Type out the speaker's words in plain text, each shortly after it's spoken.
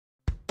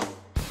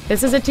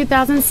This is a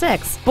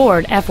 2006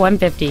 Ford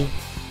F-150.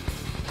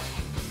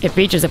 It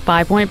features a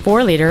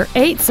 5.4-liter,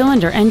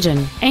 8-cylinder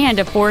engine and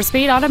a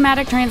 4-speed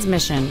automatic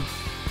transmission.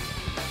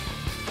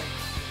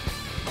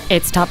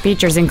 Its top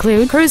features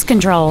include cruise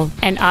control,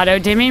 an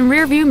auto-dimming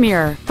rear-view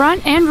mirror,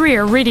 front and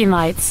rear reading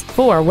lights,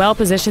 4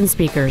 well-positioned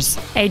speakers,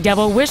 a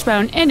double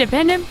wishbone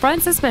independent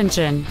front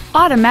suspension,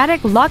 automatic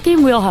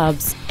locking wheel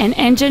hubs, an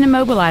engine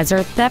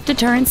immobilizer theft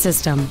deterrent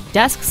system,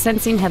 dusk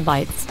sensing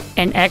headlights,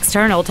 an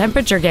external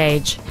temperature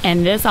gauge,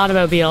 and this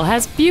automobile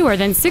has fewer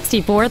than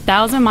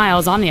 64,000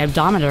 miles on the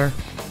odometer.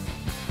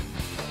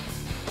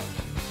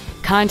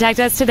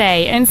 Contact us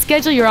today and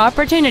schedule your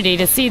opportunity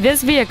to see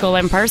this vehicle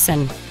in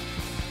person.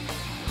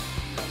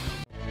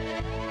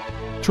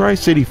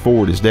 Tri-City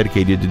Ford is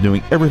dedicated to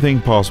doing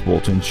everything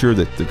possible to ensure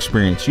that the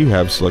experience you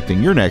have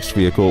selecting your next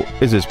vehicle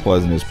is as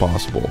pleasant as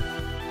possible.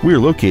 We are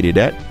located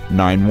at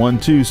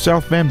 912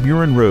 South Van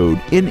Buren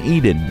Road in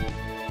Eden.